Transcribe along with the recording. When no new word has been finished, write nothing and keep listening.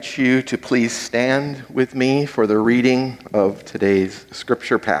You to please stand with me for the reading of today's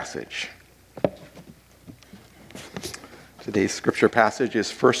scripture passage. Today's scripture passage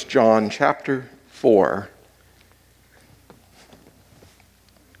is 1 John chapter 4.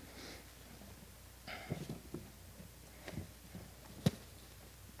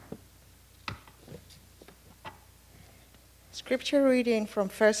 Scripture reading from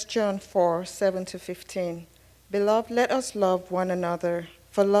 1 John 4, 7 to 15. Beloved, let us love one another,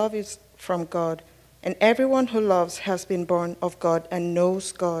 for love is from God, and everyone who loves has been born of God and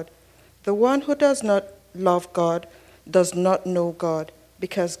knows God. The one who does not love God does not know God,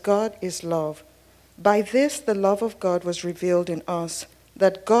 because God is love. By this the love of God was revealed in us,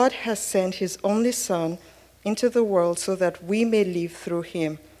 that God has sent his only Son into the world so that we may live through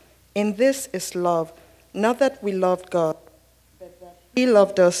him. In this is love, not that we loved God, but that he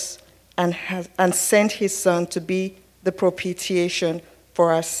loved us and sent his Son to be the propitiation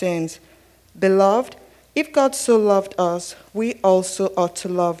for our sins. Beloved, if God so loved us, we also ought to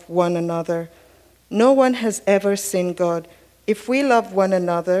love one another. No one has ever seen God. If we love one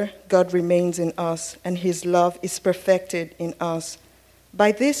another, God remains in us, and his love is perfected in us.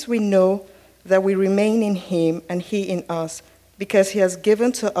 By this we know that we remain in him and he in us, because he has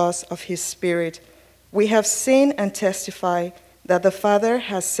given to us of his Spirit. We have seen and testify that the Father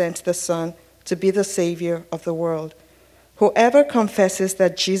has sent the Son to be the Savior of the world. Whoever confesses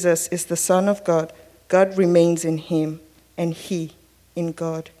that Jesus is the Son of God, God remains in him, and he in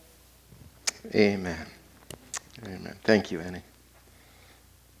God. Amen. Amen. Thank you, Annie.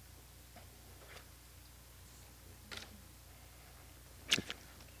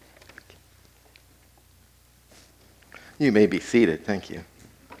 You may be seated. Thank you.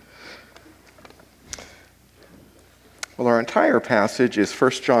 Well, our entire passage is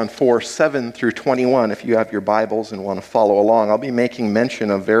 1 John 4, 7 through 21, if you have your Bibles and want to follow along. I'll be making mention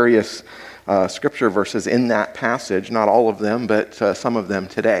of various scripture verses in that passage, not all of them, but some of them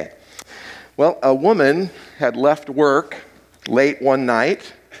today. Well, a woman had left work late one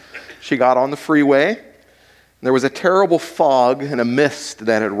night. She got on the freeway. There was a terrible fog and a mist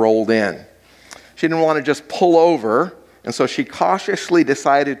that had rolled in. She didn't want to just pull over, and so she cautiously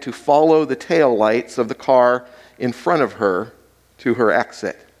decided to follow the tail lights of the car in front of her to her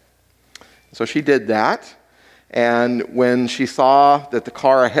exit. So she did that, and when she saw that the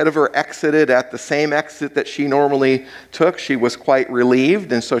car ahead of her exited at the same exit that she normally took, she was quite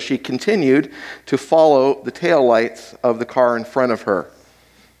relieved, and so she continued to follow the taillights of the car in front of her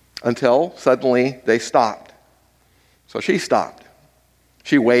until suddenly they stopped. So she stopped.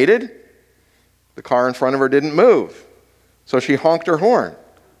 She waited. The car in front of her didn't move. So she honked her horn.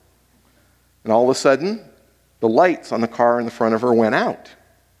 And all of a sudden, the lights on the car in the front of her went out.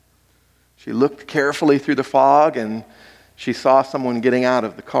 She looked carefully through the fog and she saw someone getting out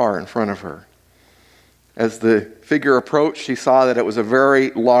of the car in front of her. As the figure approached, she saw that it was a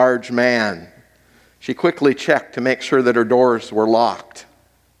very large man. She quickly checked to make sure that her doors were locked.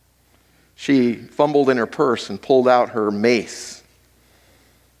 She fumbled in her purse and pulled out her mace.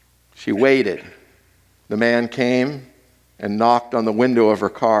 She waited. The man came and knocked on the window of her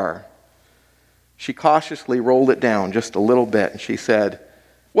car. She cautiously rolled it down just a little bit, and she said,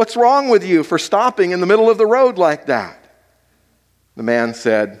 "What's wrong with you for stopping in the middle of the road like that?" The man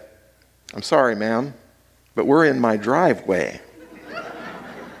said, "I'm sorry, ma'am, but we're in my driveway."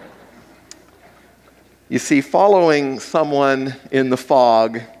 You see, following someone in the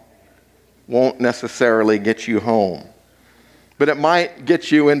fog won't necessarily get you home, but it might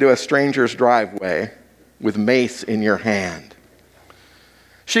get you into a stranger's driveway with mace in your hand.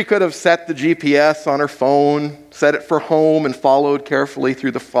 She could have set the GPS on her phone, set it for home, and followed carefully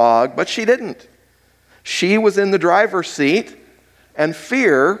through the fog, but she didn't. She was in the driver's seat, and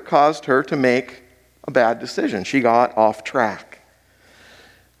fear caused her to make a bad decision. She got off track.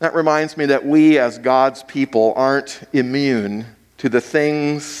 That reminds me that we as God's people aren't immune to the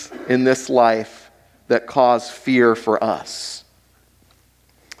things in this life that cause fear for us.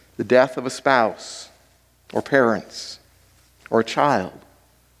 The death of a spouse, or parents, or a child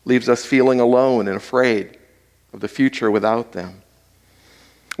leaves us feeling alone and afraid of the future without them.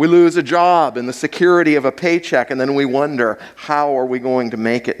 We lose a job and the security of a paycheck, and then we wonder, how are we going to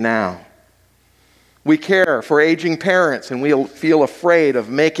make it now? We care for aging parents, and we feel afraid of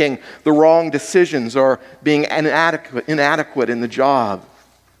making the wrong decisions or being inadequate in the job.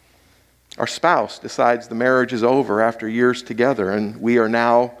 Our spouse decides the marriage is over after years together, and we are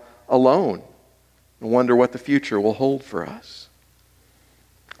now alone and wonder what the future will hold for us.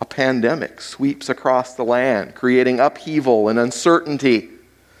 A pandemic sweeps across the land, creating upheaval and uncertainty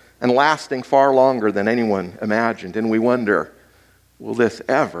and lasting far longer than anyone imagined. And we wonder, will this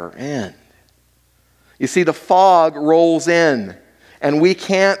ever end? You see, the fog rolls in, and we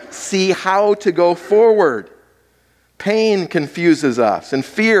can't see how to go forward. Pain confuses us, and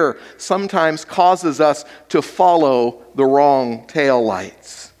fear sometimes causes us to follow the wrong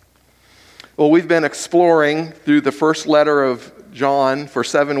taillights. Well, we've been exploring through the first letter of John for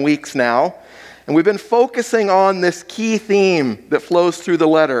 7 weeks now, and we've been focusing on this key theme that flows through the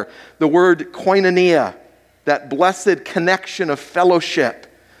letter, the word koinonia, that blessed connection of fellowship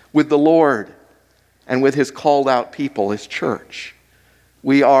with the Lord and with His called out people, His church.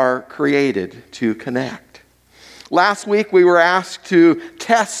 We are created to connect. Last week, we were asked to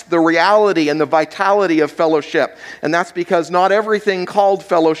test the reality and the vitality of fellowship. And that's because not everything called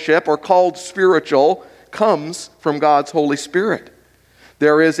fellowship or called spiritual comes from God's Holy Spirit.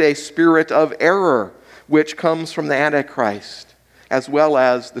 There is a spirit of error which comes from the Antichrist, as well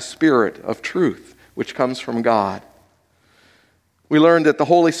as the spirit of truth which comes from God. We learned that the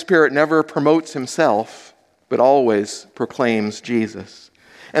Holy Spirit never promotes Himself, but always proclaims Jesus.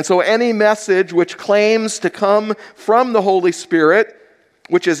 And so any message which claims to come from the Holy Spirit,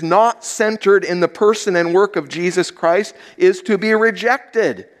 which is not centered in the person and work of Jesus Christ, is to be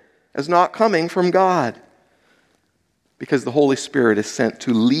rejected as not coming from God. Because the Holy Spirit is sent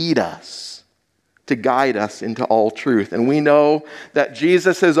to lead us, to guide us into all truth. And we know that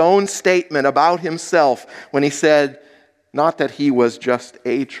Jesus' own statement about Himself when He said, not that He was just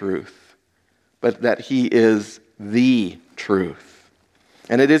a truth, but that He is the truth.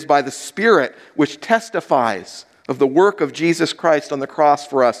 And it is by the Spirit which testifies of the work of Jesus Christ on the cross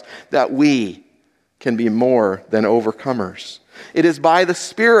for us that we can be more than overcomers. It is by the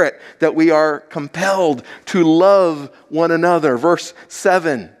Spirit that we are compelled to love one another. Verse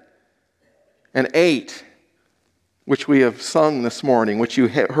 7 and 8, which we have sung this morning, which you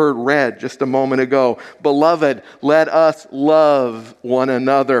heard read just a moment ago. Beloved, let us love one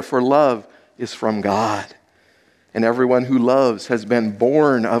another, for love is from God. And everyone who loves has been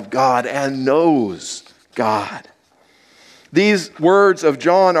born of God and knows God. These words of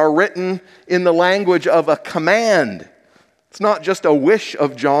John are written in the language of a command. It's not just a wish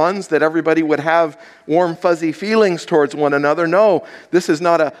of John's that everybody would have warm, fuzzy feelings towards one another. No, this is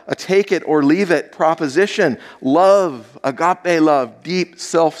not a take it or leave it proposition. Love, agape love, deep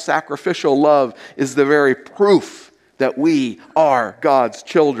self-sacrificial love is the very proof that we are God's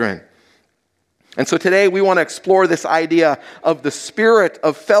children. And so today we want to explore this idea of the spirit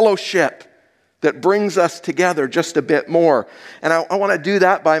of fellowship that brings us together just a bit more. And I want to do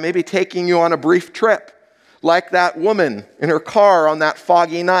that by maybe taking you on a brief trip. Like that woman in her car on that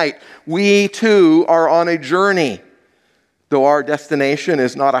foggy night, we too are on a journey, though our destination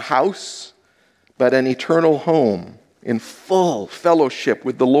is not a house, but an eternal home in full fellowship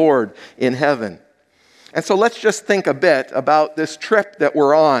with the Lord in heaven. And so let's just think a bit about this trip that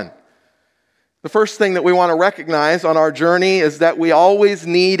we're on. The first thing that we want to recognize on our journey is that we always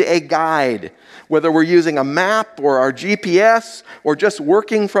need a guide. Whether we're using a map or our GPS or just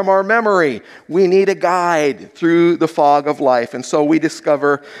working from our memory, we need a guide through the fog of life. And so we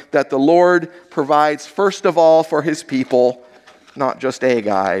discover that the Lord provides first of all for His people, not just a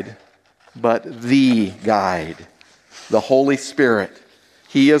guide, but the guide, the Holy Spirit.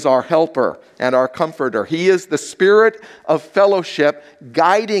 He is our helper and our comforter. He is the spirit of fellowship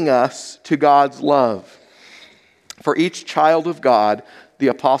guiding us to God's love. For each child of God, the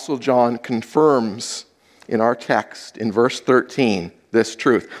Apostle John confirms in our text in verse 13 this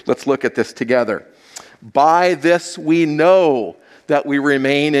truth. Let's look at this together. By this we know that we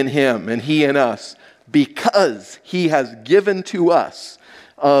remain in Him and He in us, because He has given to us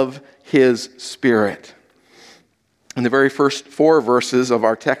of His Spirit. In the very first 4 verses of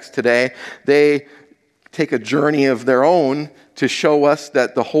our text today, they take a journey of their own to show us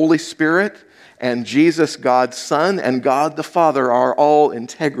that the Holy Spirit and Jesus, God's Son, and God the Father are all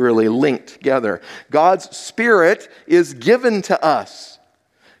integrally linked together. God's Spirit is given to us.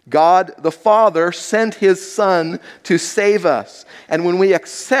 God the Father sent His Son to save us. And when we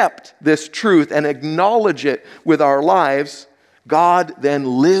accept this truth and acknowledge it with our lives, God then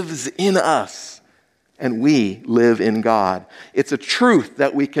lives in us. And we live in God. It's a truth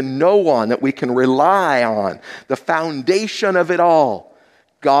that we can know on, that we can rely on. The foundation of it all.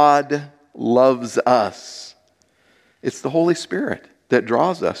 God loves us. It's the Holy Spirit that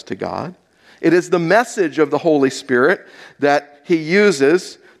draws us to God. It is the message of the Holy Spirit that He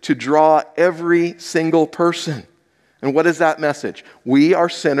uses to draw every single person. And what is that message? We are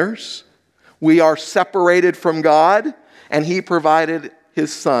sinners. We are separated from God, and He provided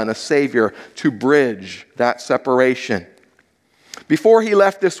His Son, a Savior, to bridge that separation. Before he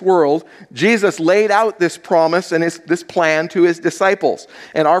left this world, Jesus laid out this promise and this plan to his disciples.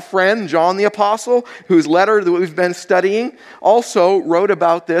 And our friend, John the Apostle, whose letter that we've been studying, also wrote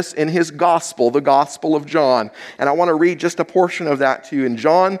about this in his gospel, the Gospel of John. And I want to read just a portion of that to you. In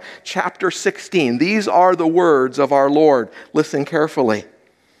John chapter 16, these are the words of our Lord. Listen carefully.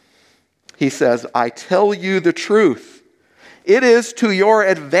 He says, "I tell you the truth. It is to your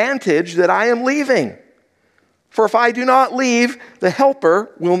advantage that I am leaving. For if I do not leave, the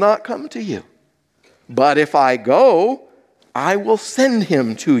Helper will not come to you. But if I go, I will send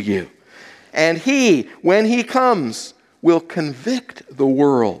him to you. And he, when he comes, will convict the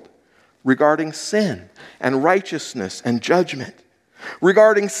world regarding sin and righteousness and judgment.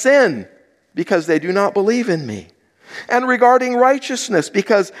 Regarding sin, because they do not believe in me. And regarding righteousness,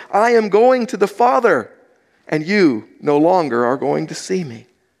 because I am going to the Father, and you no longer are going to see me.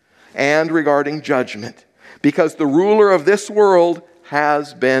 And regarding judgment, because the ruler of this world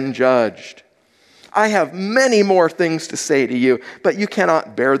has been judged. I have many more things to say to you, but you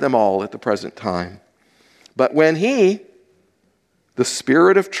cannot bear them all at the present time. But when he, the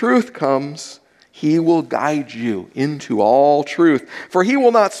Spirit of truth, comes, he will guide you into all truth. For he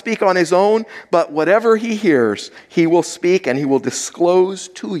will not speak on his own, but whatever he hears, he will speak, and he will disclose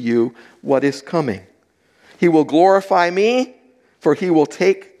to you what is coming. He will glorify me, for he will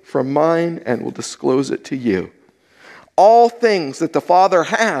take from mine and will disclose it to you. All things that the Father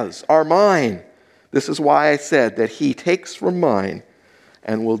has are mine. This is why I said that he takes from mine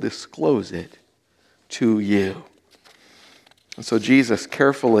and will disclose it to you." And so Jesus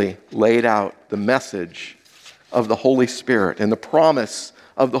carefully laid out the message of the Holy Spirit and the promise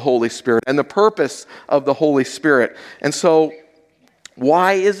of the Holy Spirit and the purpose of the Holy Spirit. And so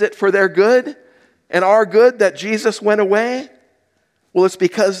why is it for their good and our good that Jesus went away? Well, it's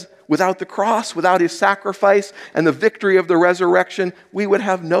because without the cross, without his sacrifice and the victory of the resurrection, we would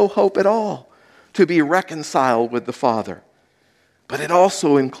have no hope at all to be reconciled with the Father. But it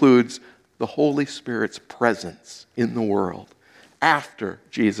also includes the Holy Spirit's presence in the world after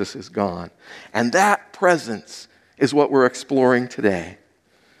Jesus is gone. And that presence is what we're exploring today.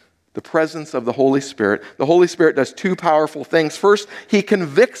 The presence of the Holy Spirit. The Holy Spirit does two powerful things. First, he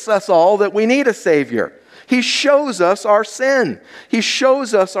convicts us all that we need a Savior. He shows us our sin. He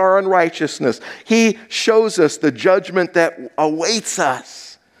shows us our unrighteousness. He shows us the judgment that awaits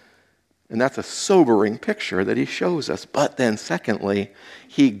us. And that's a sobering picture that he shows us. But then secondly,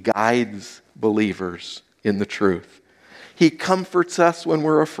 he guides believers in the truth. He comforts us when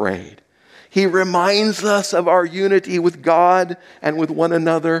we're afraid. He reminds us of our unity with God and with one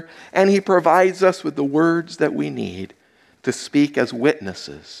another. And he provides us with the words that we need to speak as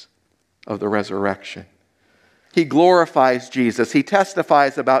witnesses of the resurrection. He glorifies Jesus. He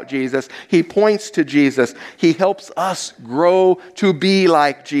testifies about Jesus. He points to Jesus. He helps us grow to be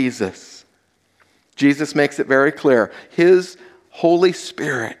like Jesus. Jesus makes it very clear. His Holy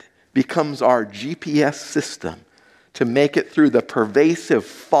Spirit becomes our GPS system to make it through the pervasive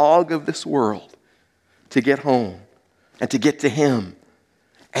fog of this world to get home and to get to him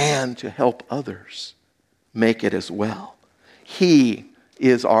and to help others make it as well. He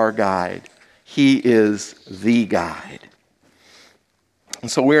is our guide. He is the guide.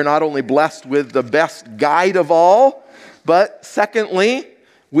 And so we are not only blessed with the best guide of all, but secondly,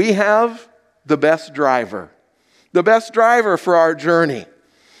 we have the best driver. The best driver for our journey.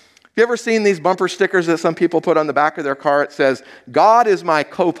 Have you ever seen these bumper stickers that some people put on the back of their car? It says, "God is my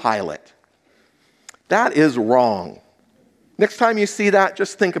co-pilot." That is wrong. Next time you see that,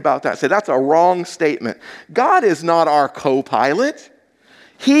 just think about that. Say, that's a wrong statement. God is not our co-pilot.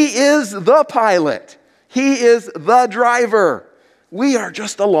 He is the pilot. He is the driver. We are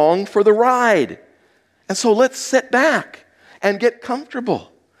just along for the ride. And so let's sit back and get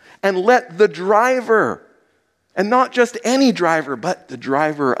comfortable and let the driver, and not just any driver, but the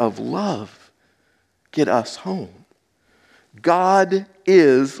driver of love, get us home. God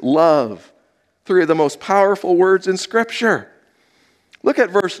is love. Three of the most powerful words in Scripture. Look at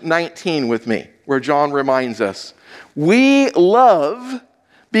verse 19 with me, where John reminds us. We love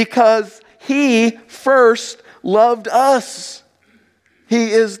because he first loved us.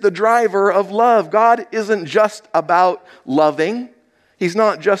 He is the driver of love. God isn't just about loving. He's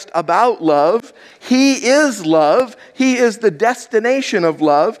not just about love. He is love. He is the destination of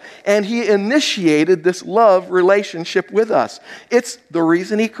love, and he initiated this love relationship with us. It's the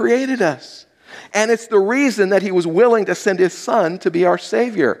reason he created us. And it's the reason that he was willing to send his son to be our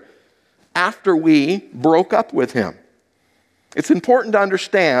Savior after we broke up with him. It's important to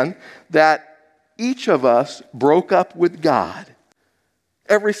understand that each of us broke up with God.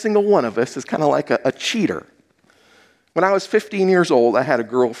 Every single one of us is kind of like a cheater. When I was 15 years old, I had a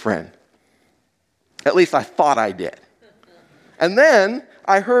girlfriend. At least I thought I did. And then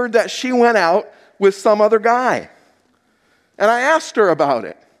I heard that she went out with some other guy. And I asked her about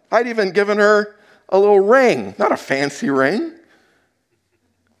it. I'd even given her a little ring, not a fancy ring,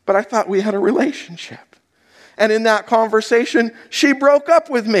 but I thought we had a relationship. And in that conversation, she broke up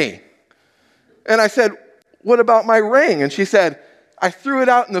with me. And I said, "What about my ring?" And she said, "I threw it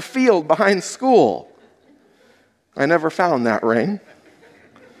out in the field behind school." I never found that ring.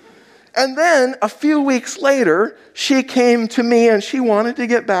 And then a few weeks later, she came to me and she wanted to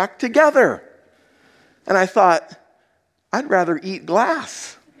get back together. And I thought, I'd rather eat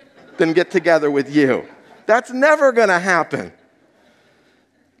glass than get together with you. That's never going to happen.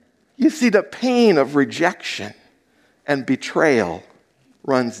 You see, the pain of rejection and betrayal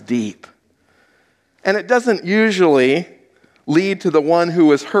runs deep. And it doesn't usually lead to the one who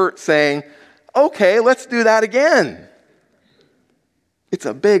was hurt saying, "Okay, let's do that again." It's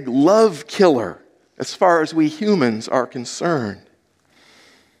a big love killer as far as we humans are concerned.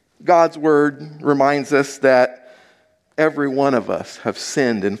 God's word reminds us that every one of us have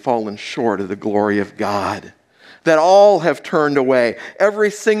sinned and fallen short of the glory of God. That all have turned away.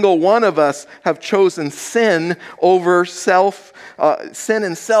 Every single one of us have chosen sin over sin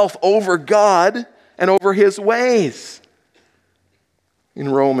and self over God and over His ways. In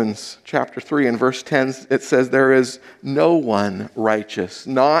Romans chapter 3 and verse 10, it says, "There is no one righteous,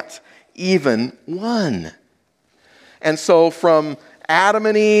 not even one." And so from Adam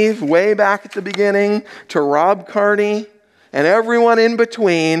and Eve, way back at the beginning, to Rob Carney, and everyone in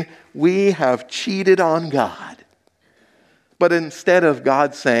between, we have cheated on God. But instead of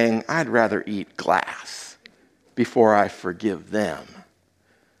God saying, "I'd rather eat glass before I forgive them,"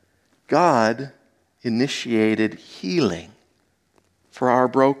 God initiated healing for our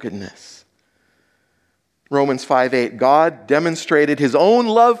brokenness. Romans 5:8, God demonstrated His own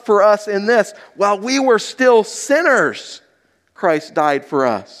love for us in this: while we were still sinners, Christ died for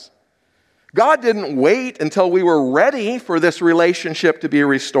us. God didn't wait until we were ready for this relationship to be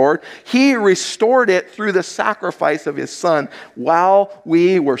restored. He restored it through the sacrifice of His Son while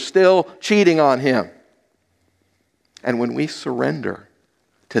we were still cheating on Him. And when we surrender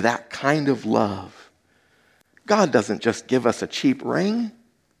to that kind of love, God doesn't just give us a cheap ring.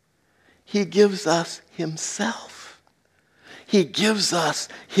 He gives us Himself. He gives us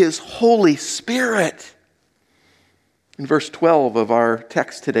His Holy Spirit. In verse 12 of our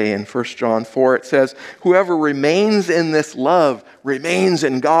text today in 1 John 4, it says, "Whoever remains in this love remains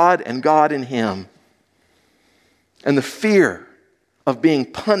in God and God in him." And the fear of being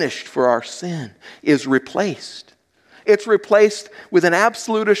punished for our sin is replaced. It's replaced with an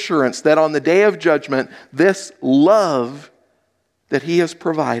absolute assurance that on the day of judgment, this love that He has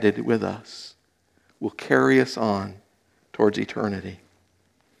provided with us will carry us on towards eternity.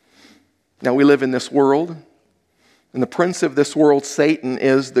 Now, we live in this world, and the prince of this world, Satan,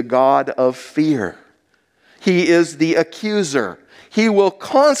 is the god of fear. He is the accuser. He will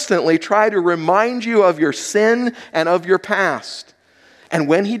constantly try to remind you of your sin and of your past. And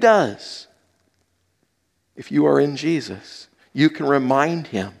when he does, if you are in Jesus, you can remind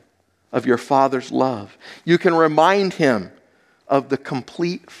him of your Father's love. You can remind him of the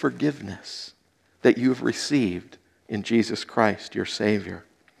complete forgiveness that you've received in Jesus Christ, your Savior.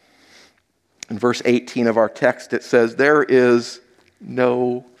 In verse 18 of our text, it says, "There is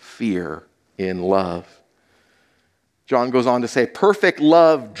no fear in love." John goes on to say, perfect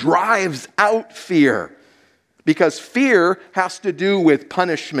love drives out fear, because fear has to do with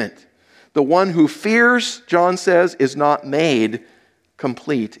punishment. The one who fears, John says, is not made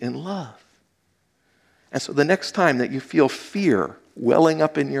complete in love. And so the next time that you feel fear welling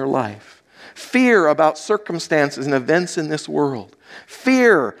up in your life, fear about circumstances and events in this world,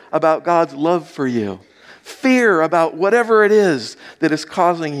 fear about God's love for you, fear about whatever it is that is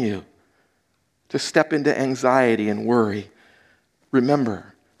causing you to step into anxiety and worry,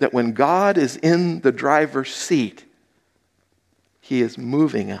 remember that when God is in the driver's seat, He is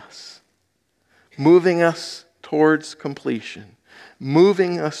moving us towards completion,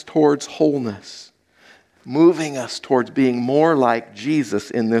 moving us towards wholeness, moving us towards being more like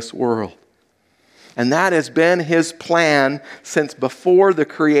Jesus in this world. And that has been His plan since before the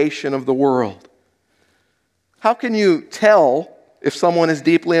creation of the world. How can you tell if someone is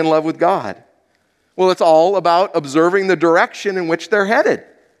deeply in love with God? Well, it's all about observing the direction in which they're headed.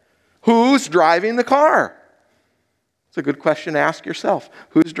 Who's driving the car? It's a good question to ask yourself.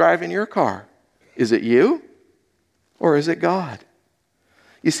 Who's driving your car? Is it you or is it God?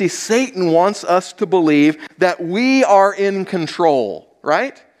 You see, Satan wants us to believe that we are in control,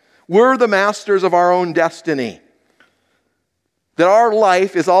 right? We're the masters of our own destiny. that our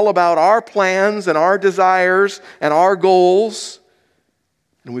life is all about our plans and our desires and our goals,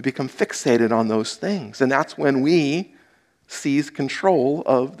 and we become fixated on those things. And that's when we seize control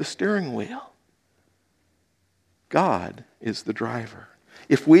of the steering wheel. God is the driver.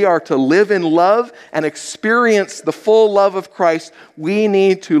 If we are to live in love and experience the full love of Christ, we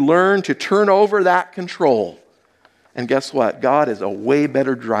need to learn to turn over that control. And guess what? God is a way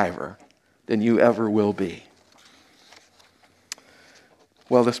better driver than you ever will be.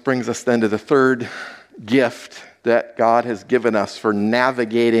 Well, this brings us then to the third gift that God has given us for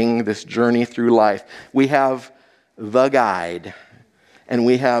navigating this journey through life. We have the guide, and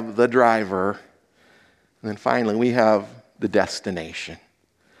we have the driver, and then finally we have the destination.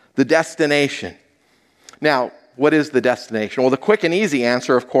 The destination. Now, what is the destination? Well, the quick and easy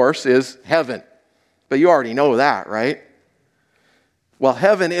answer, of course, is heaven. But you already know that, right? Well,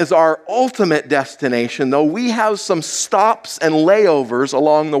 heaven is our ultimate destination, though we have some stops and layovers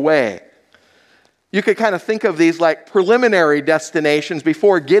along the way. You could kind of think of these like preliminary destinations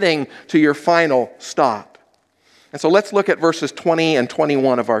before getting to your final stop. And so let's look at verses 20 and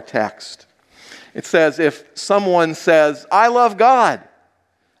 21 of our text. It says, if someone says, I love God,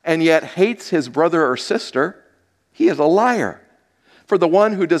 and yet hates his brother or sister, he is a liar. For the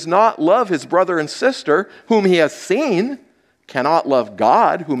one who does not love his brother and sister, whom he has seen, cannot love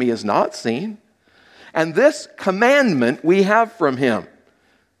God, whom he has not seen. And this commandment we have from him,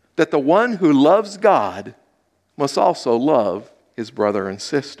 that the one who loves God must also love his brother and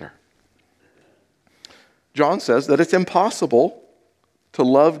sister. John says that it's impossible to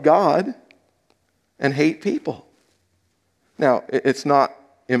love God and hate people. Now, it's not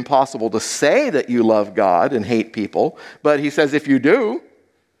impossible to say that you love God and hate people, but he says if you do,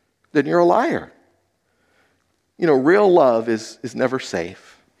 then you're a liar. You know, real love is never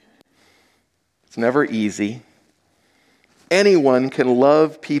safe. It's never easy. Anyone can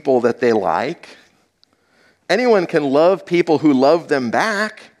love people that they like. Anyone can love people who love them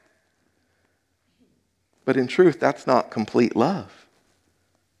back. But in truth, that's not complete love.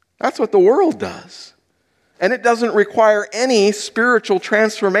 That's what the world does. And it doesn't require any spiritual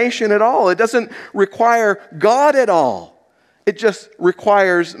transformation at all. It doesn't require God at all. It just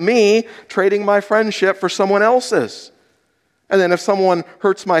requires me trading my friendship for someone else's. And then if someone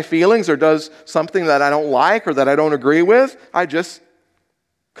hurts my feelings or does something that I don't like or that I don't agree with, I just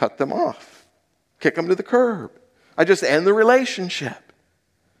cut them off, kick them to the curb. I just end the relationship.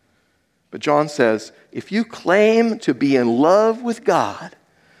 But John says, if you claim to be in love with God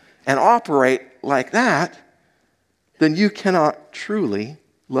and operate like that, then you cannot truly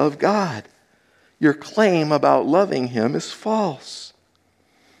love God. Your claim about loving him is false.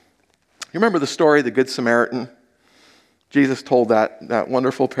 You remember the story of the Good Samaritan? Jesus told that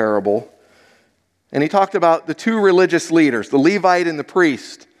wonderful parable. And he talked about the two religious leaders, the Levite and the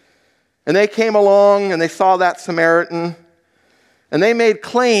priest. And they came along and they saw that Samaritan. And they made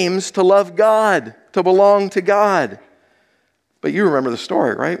claims to love God, to belong to God. But you remember the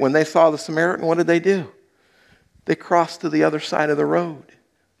story, right? When they saw the Samaritan, what did they do? They crossed to the other side of the road.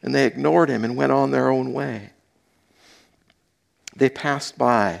 And they ignored him and went on their own way. They passed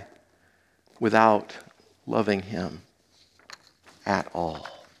by without loving him at all.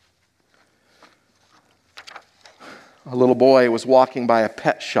 A little boy was walking by a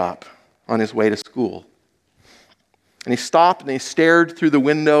pet shop on his way to school. And he stopped and he stared through the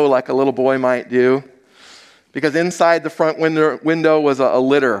window like a little boy might do, because inside the front window was a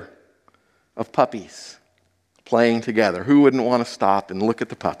litter of puppies playing together. Who wouldn't want to stop and look at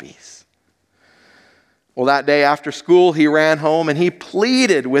the puppies? Well, that day after school, he ran home and he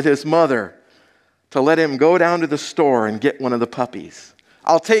pleaded with his mother to let him go down to the store and get one of the puppies.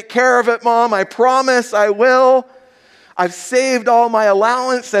 I'll take care of it, Mom. I promise I will. I've saved all my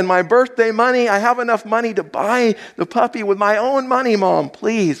allowance and my birthday money. I have enough money to buy the puppy with my own money, Mom.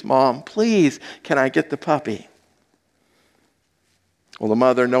 Please, Mom, please, can I get the puppy? Well, the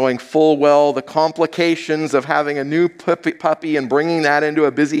mother, knowing full well the complications of having a new puppy and bringing that into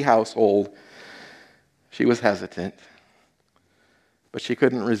a busy household, she was hesitant. But she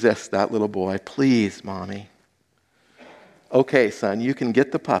couldn't resist that little boy. Please, Mommy. Okay, son, you can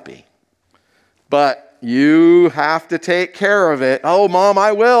get the puppy. But you have to take care of it. Oh, Mom,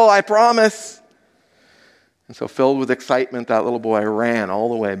 I will, I promise. And so filled with excitement, that little boy ran all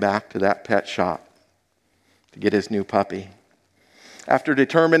the way back to that pet shop to get his new puppy. After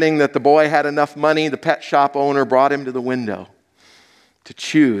determining that the boy had enough money, the pet shop owner brought him to the window to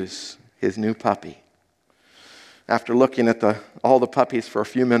choose his new puppy. After looking at all the puppies for a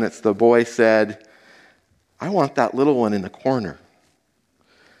few minutes, the boy said, I want that little one in the corner.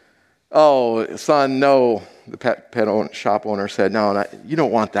 Oh, son, no, the pet shop owner said, no, you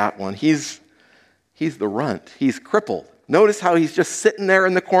don't want that one. He's the runt. He's crippled. Notice how he's just sitting there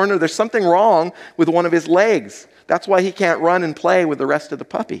in the corner. There's something wrong with one of his legs. That's why he can't run and play with the rest of the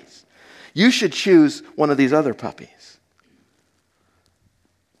puppies. You should choose one of these other puppies.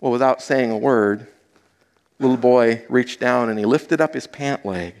 Well, without saying a word, little boy reached down and he lifted up his pant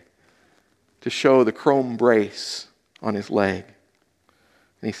leg to show the chrome brace on his leg.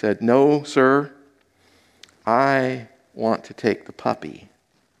 And he said, no, sir, I want to take the puppy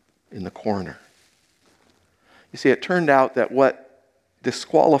in the corner. You see, it turned out that what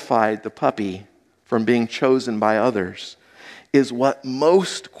disqualified the puppy from being chosen by others is what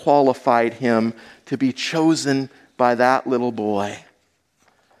most qualified him to be chosen by that little boy.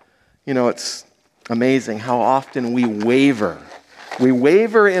 You know, it's amazing how often we waver. We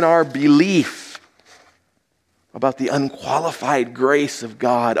waver in our belief about the unqualified grace of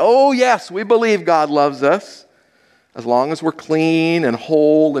God. Oh, yes, we believe God loves us as long as we're clean and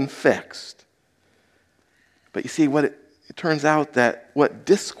whole and fixed. But you see, it turns out that what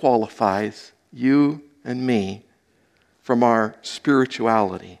disqualifies you and me from our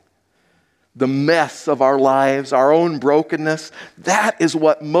spirituality, the mess of our lives, our own brokenness, that is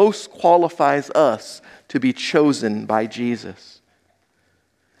what most qualifies us to be chosen by Jesus.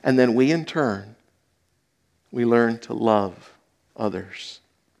 And then we, in turn, we learn to love others.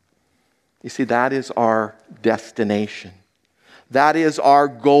 You see, that is our destination. That is our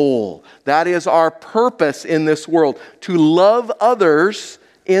goal. That is our purpose in this world, to love others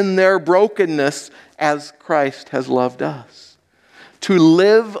in their brokenness as Christ has loved us. To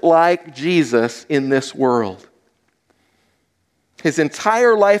live like Jesus in this world. His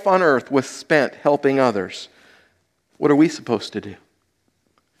entire life on earth was spent helping others. What are we supposed to do?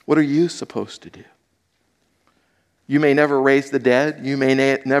 What are you supposed to do? You may never raise the dead. You may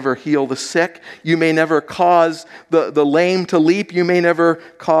never heal the sick. You may never cause the lame to leap. You may never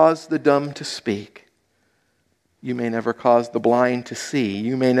cause the dumb to speak. You may never cause the blind to see.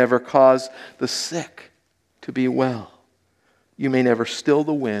 You may never cause the sick to be well. You may never still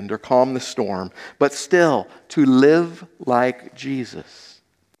the wind or calm the storm. But still, to live like Jesus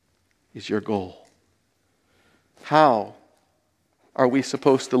is your goal. How are we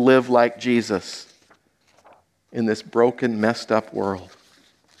supposed to live like Jesus in this broken, messed up world?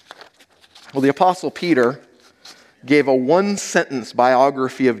 Well, the Apostle Peter gave a one-sentence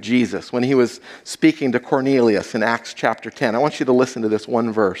biography of Jesus when he was speaking to Cornelius in Acts chapter 10. I want you to listen to this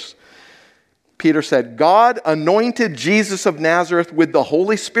one verse. Peter said, God anointed Jesus of Nazareth with the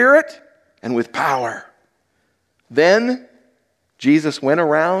Holy Spirit and with power. Then Jesus went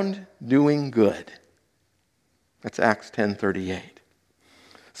around doing good. That's Acts 10:38.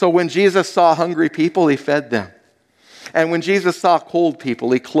 So when Jesus saw hungry people, he fed them. And when Jesus saw cold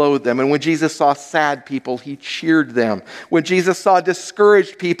people, he clothed them. And when Jesus saw sad people, he cheered them. When Jesus saw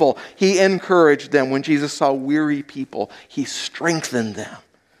discouraged people, he encouraged them. When Jesus saw weary people, he strengthened them.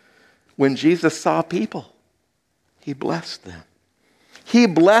 When Jesus saw people, he blessed them. He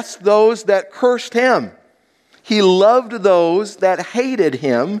blessed those that cursed him. He loved those that hated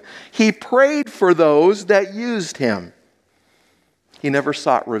him. He prayed for those that used him. He never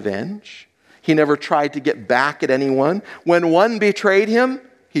sought revenge. He never tried to get back at anyone. When one betrayed him,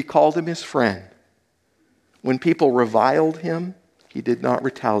 he called him his friend. When people reviled him, he did not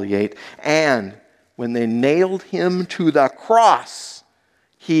retaliate. And when they nailed him to the cross,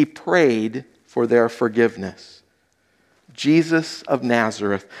 he prayed for their forgiveness. Jesus of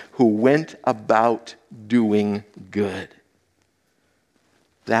Nazareth, who went about doing good.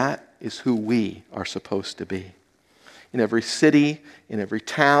 That is who we are supposed to be. In every city, in every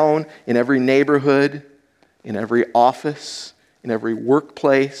town, in every neighborhood, in every office, in every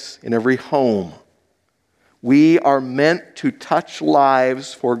workplace, in every home. We are meant to touch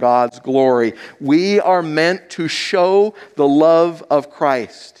lives for God's glory. We are meant to show the love of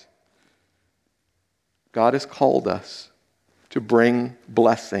Christ. God has called us to bring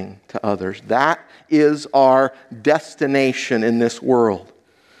blessing to others. That is our destination in this world.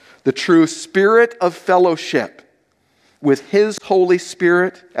 The true spirit of fellowship with His Holy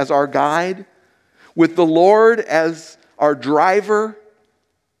Spirit as our guide, with the Lord as our driver,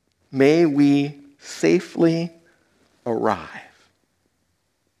 may we safely arrive,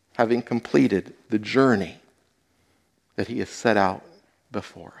 having completed the journey that He has set out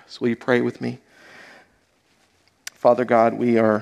before us. Will you pray with me? Father God, we are